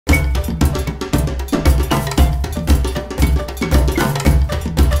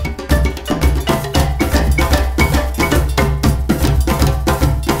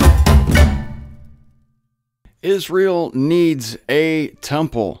Israel needs a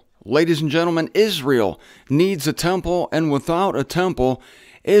temple. Ladies and gentlemen, Israel needs a temple, and without a temple,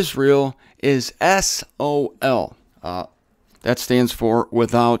 Israel is SOL. That stands for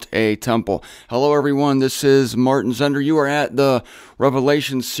without a temple. Hello, everyone. This is Martin Zender. You are at the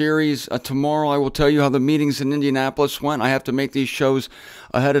Revelation series. Tomorrow, I will tell you how the meetings in Indianapolis went. I have to make these shows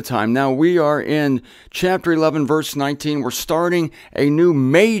ahead of time. Now, we are in chapter 11, verse 19. We're starting a new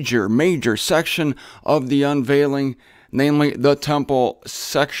major section of the unveiling, namely the temple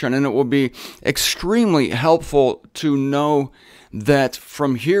section. And it will be extremely helpful to know that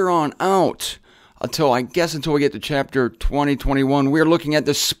from here on out, until we get to chapter 20, 21, we're looking at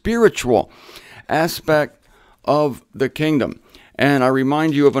the spiritual aspect of the kingdom. And I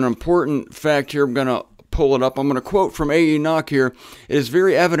remind you of an important fact here. I'm going to pull it up. I'm going to quote from A. Enoch here. It is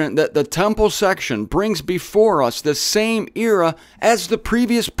very evident that the temple section brings before us the same era as the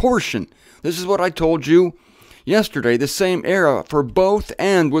previous portion. This is what I told you yesterday, the same era for both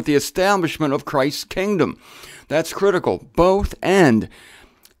and with the establishment of Christ's kingdom. That's critical. Both and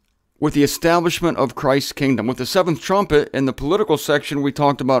with the establishment of Christ's kingdom. With the seventh trumpet in the political section we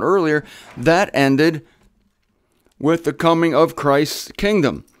talked about earlier, that ended with the coming of Christ's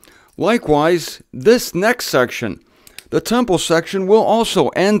kingdom. Likewise, this next section, the temple section, will also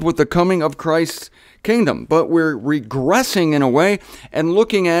end with the coming of Christ's kingdom. But we're regressing in a way and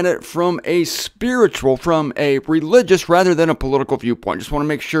looking at it from a spiritual, from a religious rather than a political viewpoint. Just want to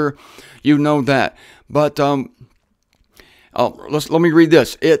make sure you know that. But let me read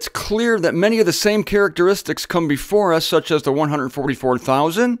this. It's clear that many of the same characteristics come before us, such as the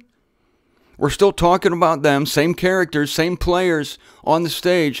 144,000. We're still talking about them, same characters, same players on the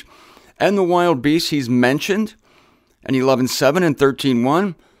stage. And the wild beasts he's mentioned in 11:7 and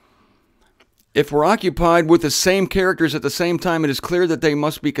 13:1. If we're occupied with the same characters at the same time, it is clear that they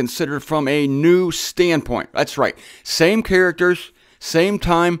must be considered from a new standpoint. That's right. Same characters, same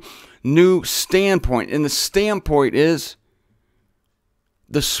time, new standpoint. And the standpoint is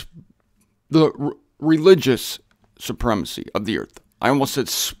the religious supremacy of the earth. I almost said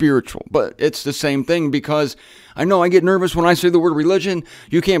spiritual, but it's the same thing, because I know I get nervous when I say the word religion.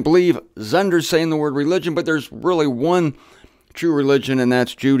 You can't believe Zender's saying the word religion, but there's really one true religion, and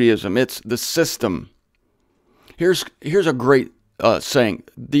that's Judaism. It's the system. Here's a great saying.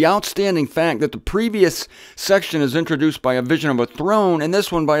 The outstanding fact that the previous section is introduced by a vision of a throne, and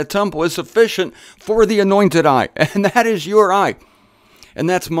this one by a temple, is sufficient for the anointed eye, and that is your eye. And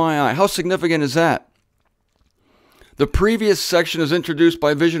that's my eye. How significant is that? The previous section is introduced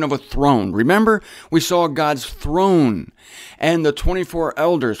by vision of a throne. Remember, we saw God's throne and the 24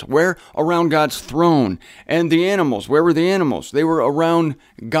 elders were around God's throne. And the animals, where were the animals? They were around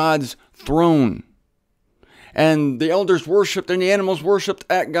God's throne. And the elders worshipped and the animals worshipped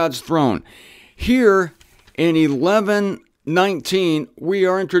at God's throne. Here in 11:19, we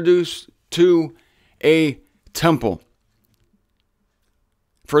are introduced to a temple.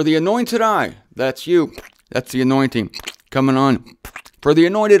 For the anointed eye, that's you. That's the anointing coming on. For the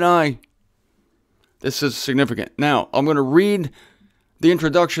anointed eye, this is significant. Now, I'm going to read the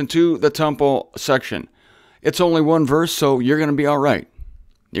introduction to the temple section. It's only one verse, so you're going to be all right.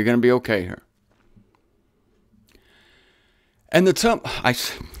 You're going to be okay here. And the temple, I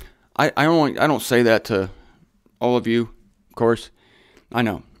don't say that to all of you, of course. I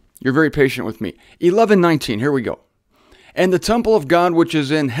know. You're very patient with me. 11:19, here we go. And the temple of God which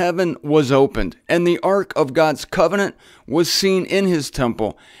is in heaven was opened, and the ark of God's covenant was seen in his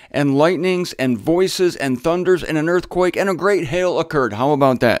temple, and lightnings and voices and thunders and an earthquake and a great hail occurred. How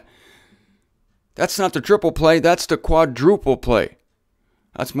about that? That's not the triple play, that's the quadruple play.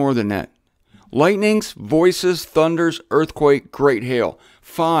 That's more than that. Lightnings, voices, thunders, earthquake, great hail.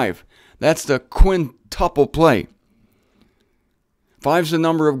 5. That's the quintuple play. 5's the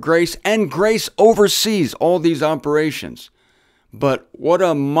number of grace, and grace oversees all these operations. But what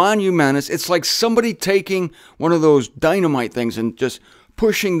a monumentous, it's like somebody taking one of those dynamite things and just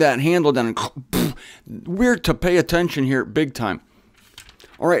pushing that handle down. And we're to pay attention here big time.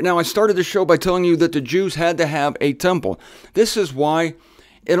 All right, now I started the show by telling you that the Jews had to have a temple. This is why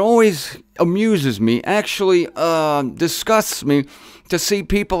it always amuses me, actually disgusts me, to see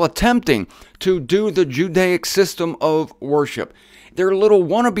people attempting to do the Judaic system of worship. They're little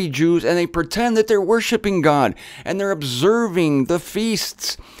wannabe Jews, and they pretend that they're worshiping God, and they're observing the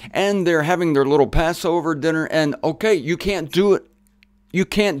feasts, and they're having their little Passover dinner, and okay, you can't do it. You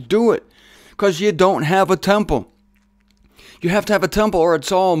can't do it because you don't have a temple. You have to have a temple, or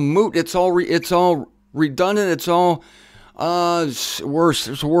it's all moot, it's all redundant, it's all worse.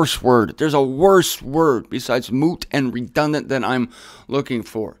 There's a worse word. There's a worse word besides moot and redundant than I'm looking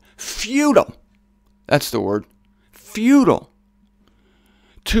for. Futile. That's the word. Futile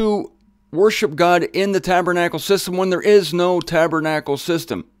to worship God in the tabernacle system when there is no tabernacle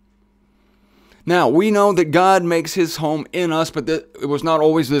system. Now, we know that God makes his home in us, but it was not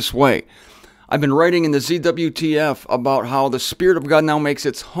always this way. I've been writing in the ZWTF about how the Spirit of God now makes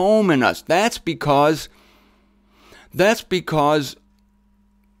its home in us. That's because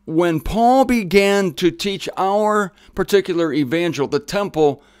when Paul began to teach our particular evangel, the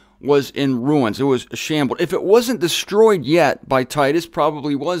temple was in ruins. It was shambled. If it wasn't destroyed yet by Titus,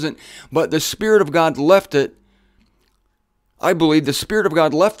 probably wasn't, but the Spirit of God left it. I believe the Spirit of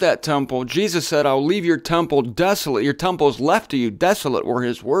God left that temple. Jesus said, I'll leave your temple desolate. Your temple is left to you desolate, were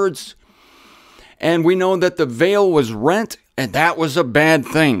his words. And we know that the veil was rent, and that was a bad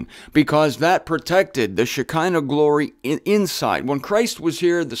thing because that protected the Shekinah glory inside. When Christ was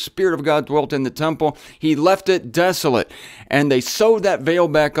here, the Spirit of God dwelt in the temple. He left it desolate, and they sewed that veil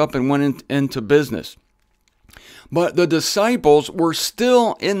back up and went into business. But the disciples were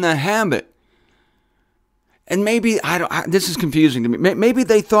still in the habit. And maybe, this is confusing to me. Maybe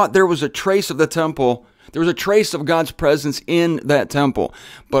they thought there was a trace of the temple. There was a trace of God's presence in that temple.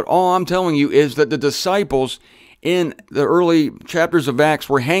 But all I'm telling you is that the disciples in the early chapters of Acts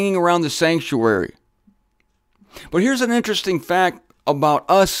were hanging around the sanctuary. But here's an interesting fact about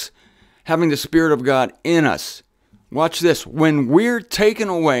us having the Spirit of God in us. Watch this. When we're taken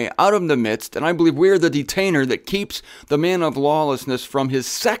away out of the midst, and I believe we're the detainer that keeps the man of lawlessness from his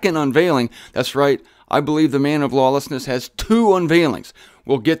second unveiling. That's right. I believe the man of lawlessness has two unveilings.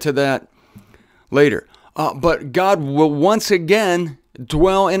 We'll get to that later. But God will once again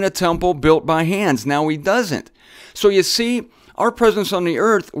dwell in a temple built by hands. Now he doesn't. So you see, our presence on the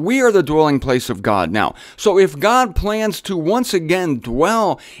earth, we are the dwelling place of God now. So if God plans to once again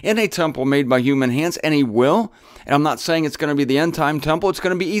dwell in a temple made by human hands, and he will, and I'm not saying it's going to be the end time temple, it's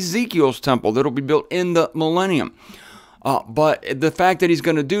going to be Ezekiel's temple that'll be built in the millennium. But the fact that he's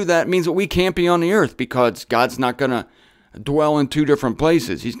going to do that means that we can't be on the earth because God's not going to dwell in two different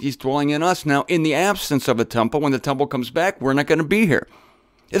places. He's dwelling in us now in the absence of a temple. When the temple comes back, we're not going to be here.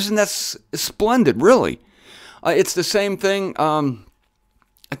 Isn't that splendid, really? It's the same thing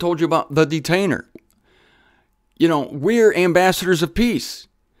I told you about the detainer. You know, we're ambassadors of peace.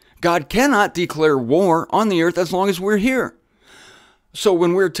 God cannot declare war on the earth as long as we're here. So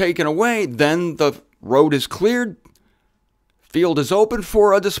when we're taken away, then the road is cleared. Field is open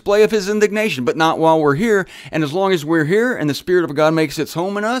for a display of his indignation, but not while we're here. And as long as we're here and the Spirit of God makes its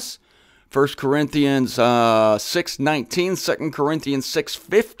home in us, 1 Corinthians 6:19, 2 Corinthians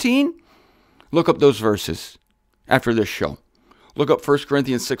 6:15, look up those verses after this show. Look up 1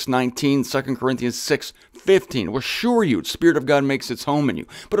 Corinthians 6:19, 2 Corinthians 6:15. We'll assure you the Spirit of God makes its home in you.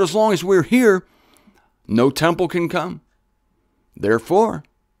 But as long as we're here, no temple can come. Therefore,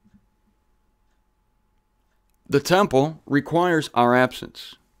 the temple requires our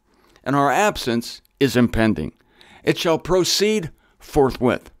absence, and our absence is impending. It shall proceed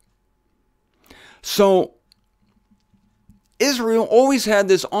forthwith. So, Israel always had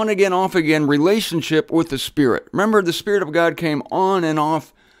this on-again, off-again relationship with the Spirit. Remember, the Spirit of God came on and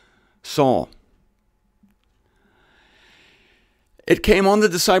off Saul. It came on the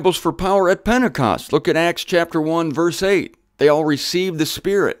disciples for power at Pentecost. Look at Acts chapter 1, verse 8. They all received the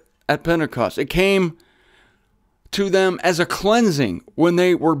Spirit at Pentecost. It came to them as a cleansing when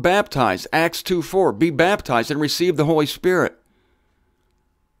they were baptized. Acts 2:4. Be baptized and receive the Holy Spirit.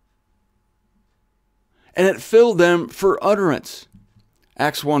 And it filled them for utterance.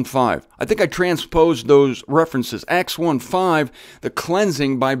 Acts 1:5. I think I transposed those references. Acts 1:5, the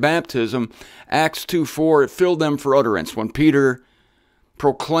cleansing by baptism. Acts 2:4, it filled them for utterance. When Peter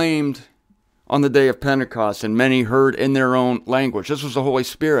proclaimed on the day of Pentecost and many heard in their own language. This was the Holy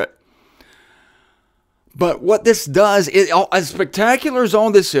Spirit. But what this does, as spectacular as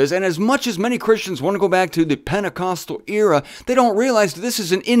all this is, and as much as many Christians want to go back to the Pentecostal era, they don't realize that this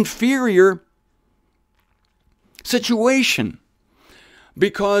is an inferior situation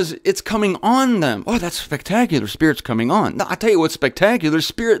because it's coming on them. Oh, that's spectacular. Spirit's coming on. No, I tell you what's spectacular.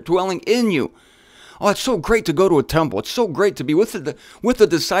 Spirit dwelling in you. Oh, it's so great to go to a temple. It's so great to be with the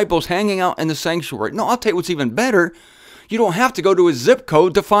disciples hanging out in the sanctuary. No, I'll tell you what's even better. You don't have to go to a zip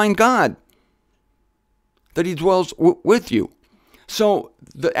code to find God. That he dwells with you. So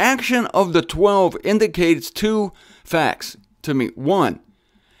the action of the 12 indicates two facts to me. One,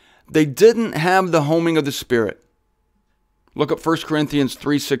 they didn't have the homing of the Spirit. Look up 1 Corinthians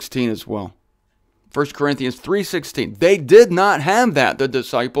 3:16 as well. 1 Corinthians 3:16. They did not have that, the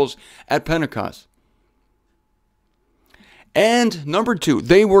disciples at Pentecost. And number two,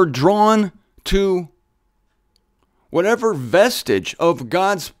 they were drawn to whatever vestige of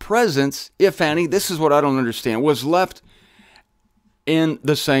God's presence, if any, this is what I don't understand, was left in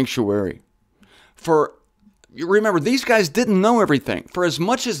the sanctuary. For you remember, these guys didn't know everything. For as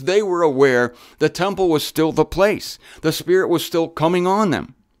much as they were aware, the temple was still the place. The Spirit was still coming on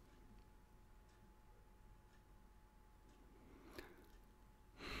them.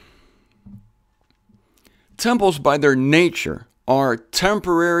 Temples, by their nature, are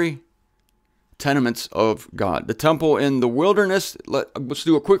temporary tenements of God. The temple in the wilderness, let's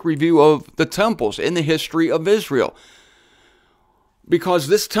do a quick review of the temples in the history of Israel. Because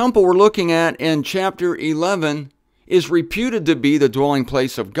this temple we're looking at in chapter 11 is reputed to be the dwelling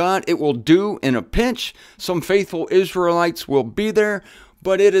place of God. It will do in a pinch. Some faithful Israelites will be there,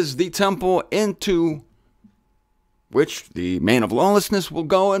 but it is the temple into which the man of lawlessness will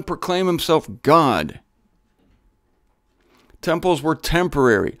go and proclaim himself God. Temples were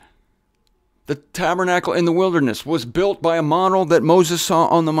temporary. The tabernacle in the wilderness was built by a model that Moses saw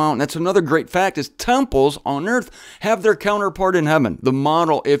on the mountain. That's another great fact, is temples on earth have their counterpart in heaven, the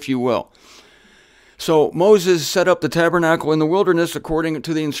model, if you will. So Moses set up the tabernacle in the wilderness according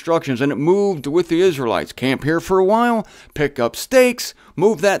to the instructions, and it moved with the Israelites. Camp here for a while, pick up stakes,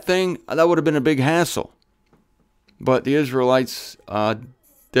 move that thing. That would have been a big hassle. But the Israelites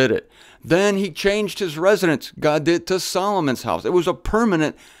did it. Then he changed his residence. God did to Solomon's house. It was a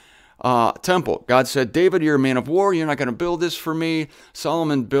permanent temple. God said, David, you're a man of war. You're not going to build this for me.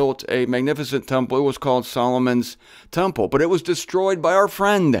 Solomon built a magnificent temple. It was called Solomon's temple. But it was destroyed by our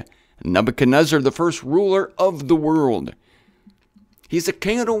friend Nebuchadnezzar, the first ruler of the world. He's the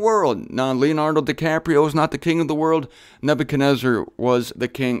king of the world. Now, Leonardo DiCaprio is not the king of the world. Nebuchadnezzar was the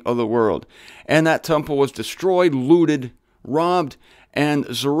king of the world. And that temple was destroyed, looted, robbed, and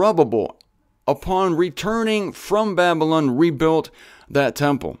Zerubbabel, upon returning from Babylon, rebuilt that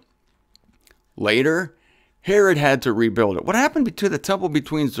temple. Later, Herod had to rebuild it. What happened to the temple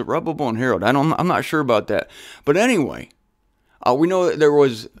between Zerubbabel and Herod? I'm not sure about that. But anyway, we know that there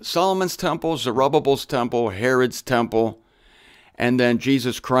was Solomon's temple, Zerubbabel's temple, Herod's temple, and then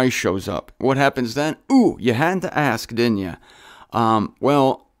Jesus Christ shows up. What happens then? Ooh, you had to ask, didn't you?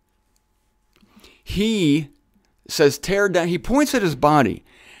 Well, he says, tear down. He points at his body,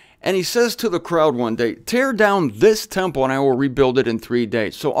 and he says to the crowd one day, tear down this temple, and I will rebuild it in 3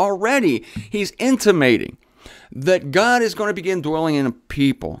 days. So already he's intimating that God is going to begin dwelling in a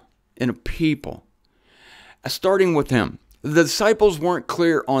people, starting with him. The disciples weren't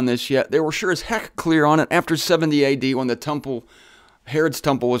clear on this yet. They were sure as heck clear on it after 70 AD when the temple, Herod's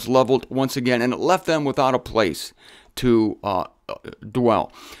temple, was leveled once again, and it left them without a place to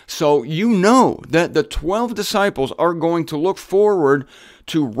dwell. So you know that the 12 disciples are going to look forward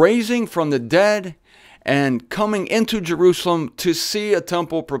to raising from the dead and coming into Jerusalem to see a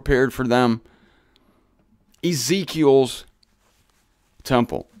temple prepared for them. Ezekiel's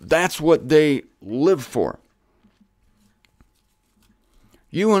temple. That's what they live for.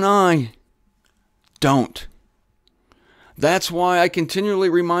 You and I don't. That's why I continually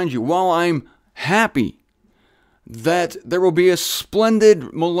remind you, while I'm happy that there will be a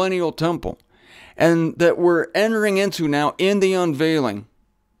splendid millennial temple, and that we're entering into now in the unveiling,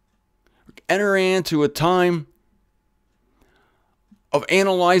 entering into a time of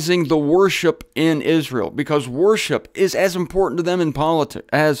analyzing the worship in Israel, because worship is as important to them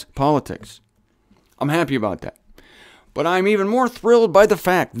as politics. I'm happy about that. But I'm even more thrilled by the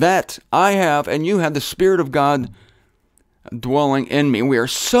fact that I have, and you have, the Spirit of God dwelling in me. We are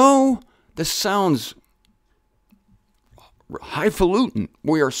so, this sounds highfalutin,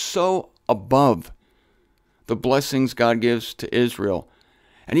 we are so above the blessings God gives to Israel.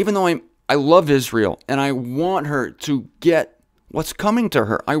 And even though I love Israel, and I want her to get what's coming to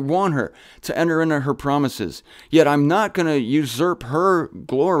her, I want her to enter into her promises, yet I'm not going to usurp her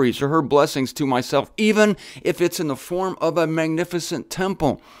glories or her blessings to myself, even if it's in the form of a magnificent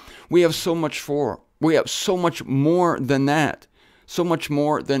temple. We have so much we have so much more than that, so much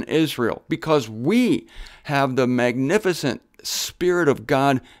more than Israel, because we have the magnificent Spirit of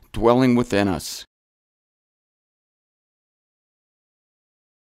God dwelling within us.